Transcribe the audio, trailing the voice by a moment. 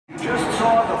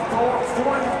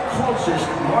fourth closest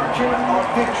margin of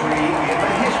victory in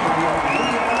the history of the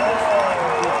Indianapolis 500.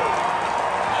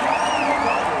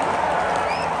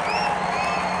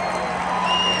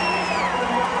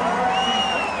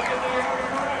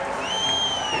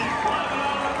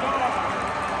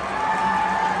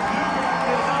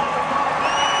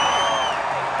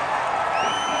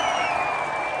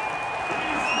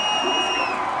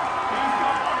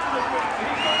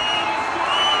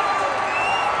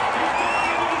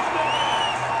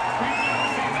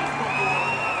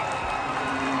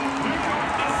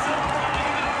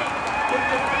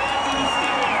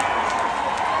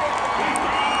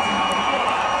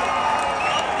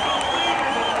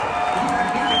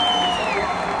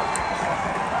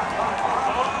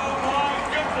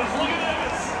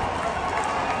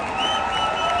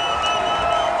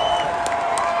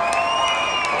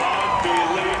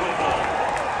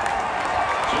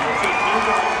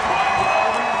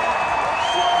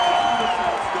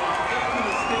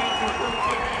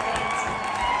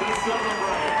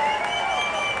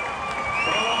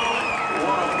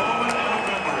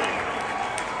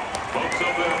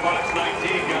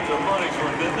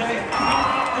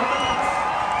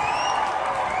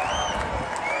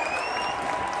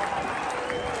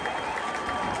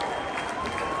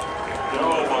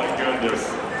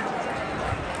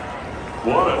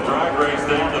 What a drag race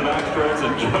down the backstretch,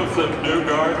 and Josef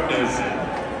Newgarden is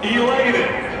elated.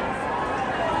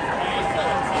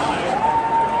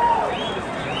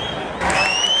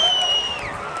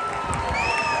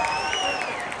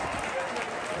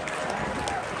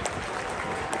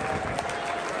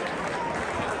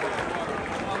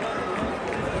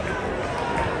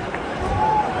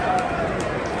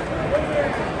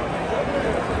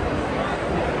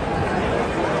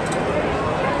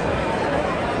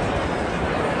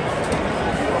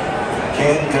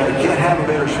 Can't have a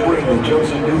better spring than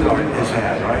Josef Newgarden has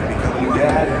had, right? Becoming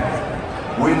dad,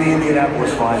 win the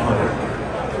Indianapolis 500.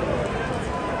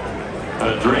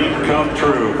 A dream come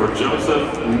true for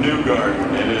Josef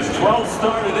Newgarden. In his 12th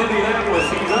start at Indianapolis,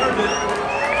 he's earned it,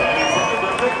 and he's headed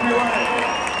to victory lane.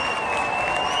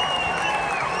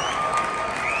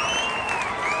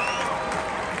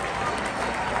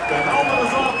 The helmet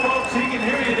is off, folks. He can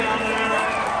hear you down there.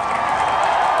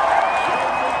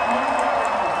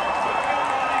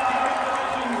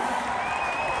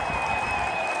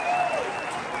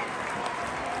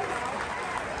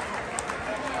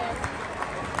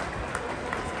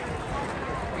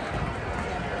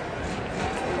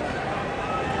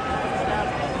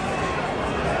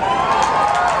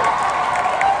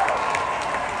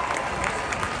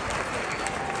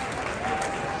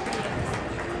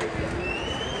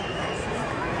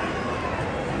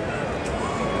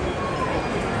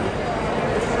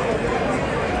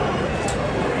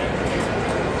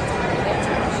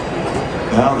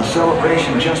 Now the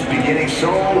celebration just beginning.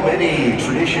 So many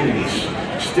traditions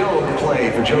still in play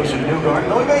for Josef Newgarden.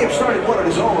 Though he may have started one of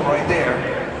his own right there.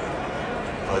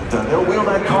 But they'll wheel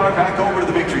that car back over to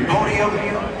the victory podium.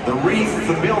 The wreath,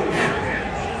 the milk.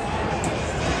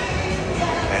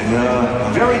 And a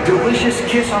very delicious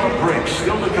kiss on a brick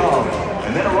still to come.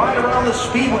 And then a ride around the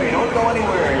speedway. Don't go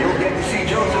anywhere. You'll get to see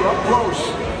Josef up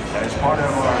close as part of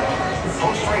our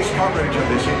post-race coverage of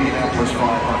this Indianapolis 500.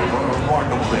 What a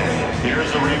remarkable day. Here's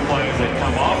a replay as they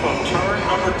come off of turn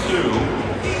number 2.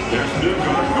 There's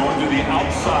Newgarden going to the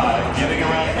outside, getting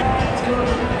around.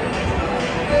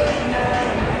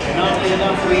 And oddly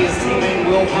enough for his teammate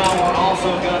Will Power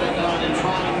also got it done in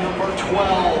trying number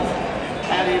 12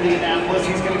 at Indianapolis.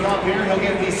 He's going to come up here. He'll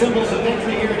get the symbols of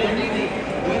victory here at Indy.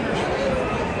 The winners.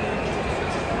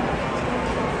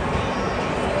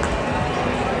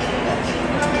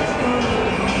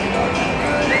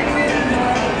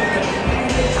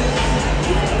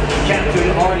 Captain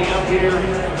already up here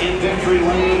in victory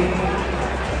lane.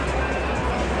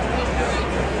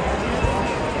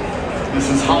 This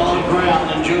is hollow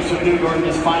ground, and Josef Newgarden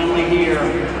is finally here.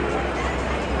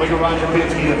 Look at Roger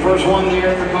Penske, the first one there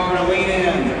at the car to lean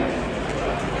in.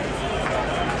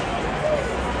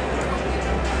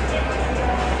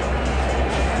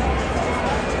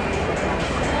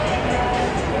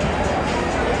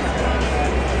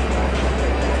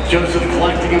 Josef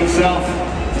collecting himself.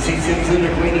 As he sits in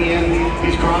there leaning in,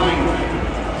 he's crying.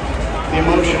 The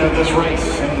emotion of this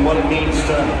race and what it means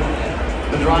to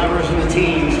the drivers and the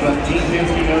teams, but Team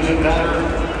Penske knows it better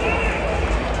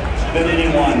than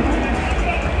anyone.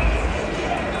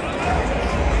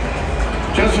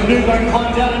 Josef Newgarden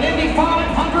climbs out an Indy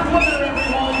 500 winner,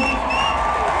 everyone.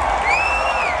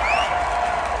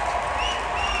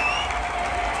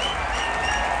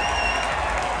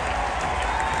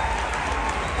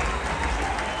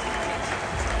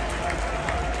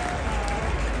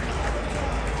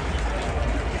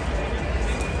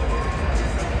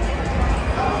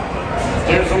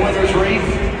 There's the winner's wreath.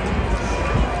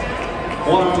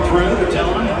 One on through, they're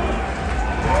telling him.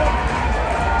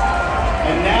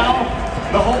 And now,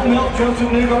 the whole milk Josef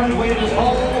Newgarden's waited his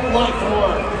whole life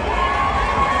for.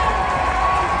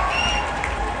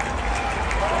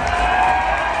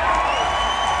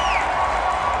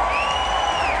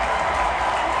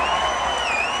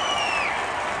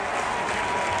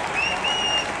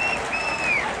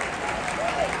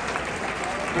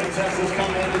 Princesses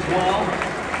come in as well.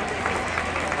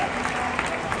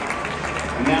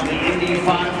 And now the Indy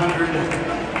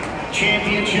 500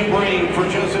 championship ring for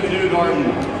Josef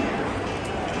Newgarden.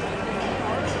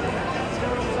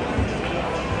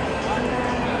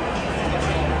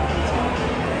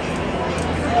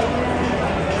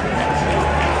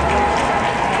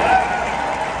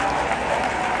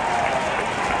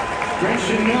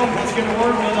 Christian Milk, let's get a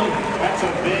word with him. That's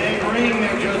a big ring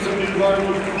there, Josef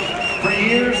Newgarden. For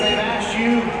years, they've asked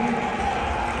you.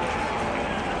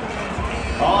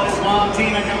 Oh, his mom,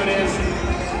 Tina, coming in.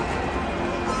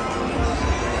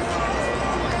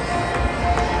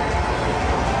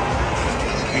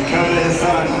 And Coda, his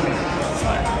son.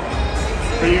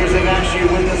 For years, they've asked you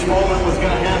when this moment was going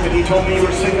to happen. He told me you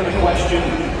were sick of the question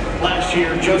last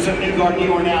year. Josef Newgarden,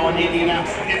 you are now in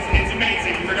Indianapolis. It's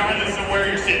amazing, regardless of where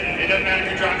you're sitting. It doesn't matter if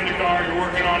you're driving the car, you're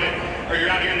working on it, or you're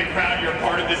out here in the crowd, you're a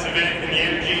part of this event and the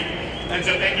energy. And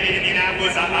so thank you to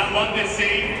Indianapolis. I love this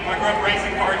city. I grew up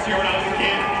racing cars here when I was a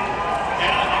kid.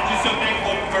 And I'm just so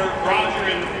thankful for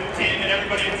Roger and Tim and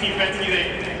everybody at Team Penske.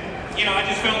 I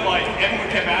just felt like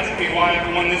everyone kept asking me why I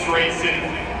won this race. And,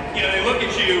 they look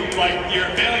at you like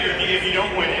you're a failure if you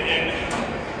don't win it. And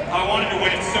I wanted to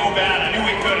win it so bad. I knew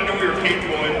we could. I knew we were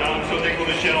capable. And I'm so thankful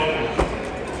to Shell,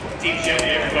 Team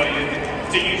Chevy, everybody.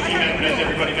 It's a huge team effort, as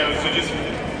everybody knows. So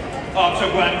I'm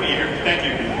so glad to be here. Thank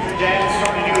you. Your dad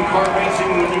started doing kart racing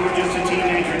when you were just a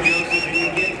teenager, Joseph, and you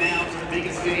get now to the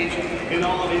biggest stage in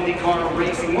all of IndyCar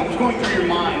racing. What was going through your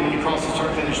mind when you crossed the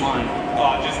start-finish line?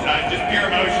 Just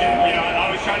pure emotion. I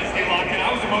was trying to stay locked in.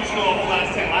 I was emotional the whole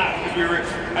last 10 laps because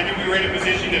I knew we were in a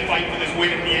position to fight for this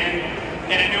win at the end,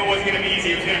 and I knew it wasn't going to be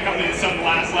easy. It was going to come to some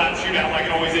last lap shootout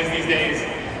like it always is these days,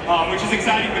 which is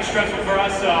exciting but stressful for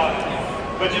us.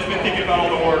 But just been thinking about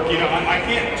all the work. I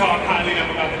can't talk highly enough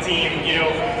about the team.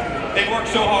 They've worked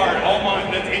so hard all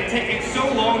month. It's so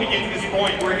long to get to this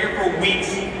point. We're here for weeks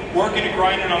working and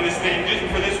grinding on this thing just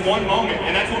for this one moment.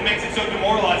 And that's what makes it so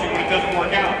demoralizing when it doesn't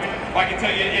work out. I can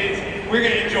tell you, we're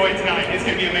going to enjoy it tonight. It's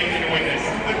going to be amazing to win this.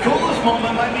 The coolest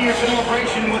moment might be your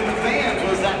celebration with the fans.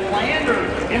 Was that planned or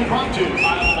impromptu?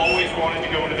 I've always wanted to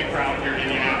go into the crowd here in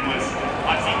Indianapolis.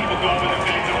 I've seen people go up in the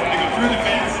fence. I wanted to go through the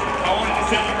fence. I wanted to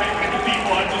celebrate with the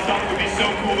people. I just thought it would be so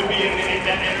cool to be in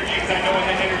that energy because I know what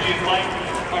that energy is like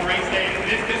on race day.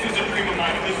 This was a dream of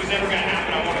mine. If this was ever going to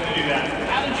happen, I wanted to do that.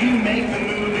 How did you make the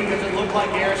move? Because it looked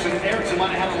like Ericsson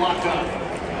might have had it locked up.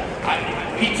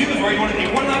 P2 is where you wanted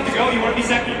one lap to go, you want to be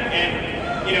second. And,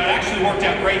 it actually worked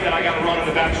out great that I got to run on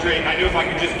the back straight. I knew if I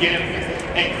could just get him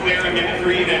and clear him into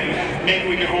 3, then maybe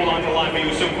we could hold on to the line. But he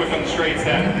was so quick on the straights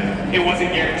that it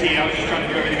wasn't guaranteed. I was just trying to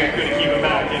do everything I could to keep him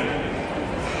back. And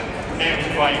man, it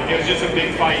was a fight. It was just a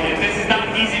big fight. And this is not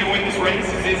easy to win this race.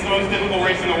 It's the most difficult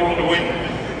race in the world to win.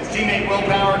 Teammate Will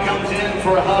Power comes in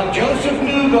for a hug. Josef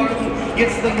Newgarden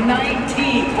gets the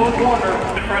 19th for Warner.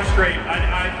 To frustrate.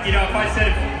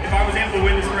 If I was able to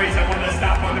win this race, I wanted to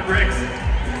stop on the bricks,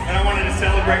 and I wanted to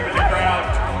celebrate with the crowd,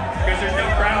 because there's no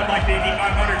crowd like the Indy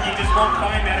 500. You just won't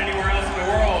find that anywhere else in the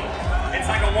world.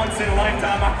 It's like a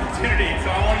once-in-a-lifetime opportunity,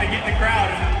 so I wanted to get in the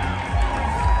crowd,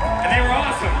 and they were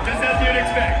awesome, just as you'd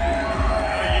expect.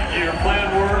 Your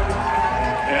plan worked,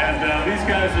 and these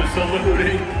guys are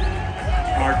saluting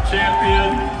our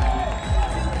champion.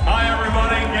 Hi,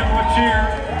 everybody. Give him a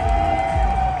cheer.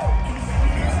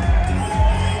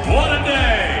 What a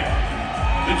day!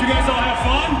 Did you guys all have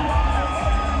fun?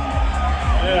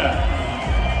 Yeah.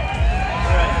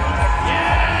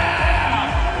 Yeah!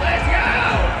 Let's go!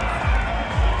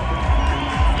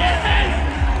 Yes!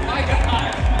 My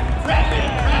God! Rapid!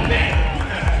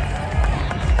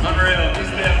 Unreal.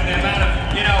 Just the amount of,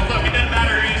 look, it doesn't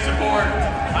matter who you support.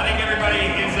 I think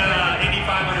everybody is an Indy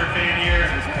 500 fan here.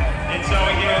 And so,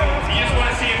 you just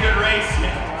want to see a good race.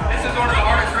 This is one of the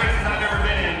hardest races I've ever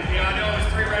been in. I know it was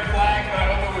 3 red flags, but I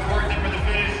hope it was worth it for the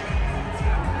finish.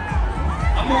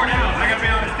 I'm worn out. I gotta be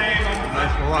honest, Dave.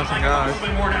 Thanks for watching, guys.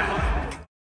 I'm worn out.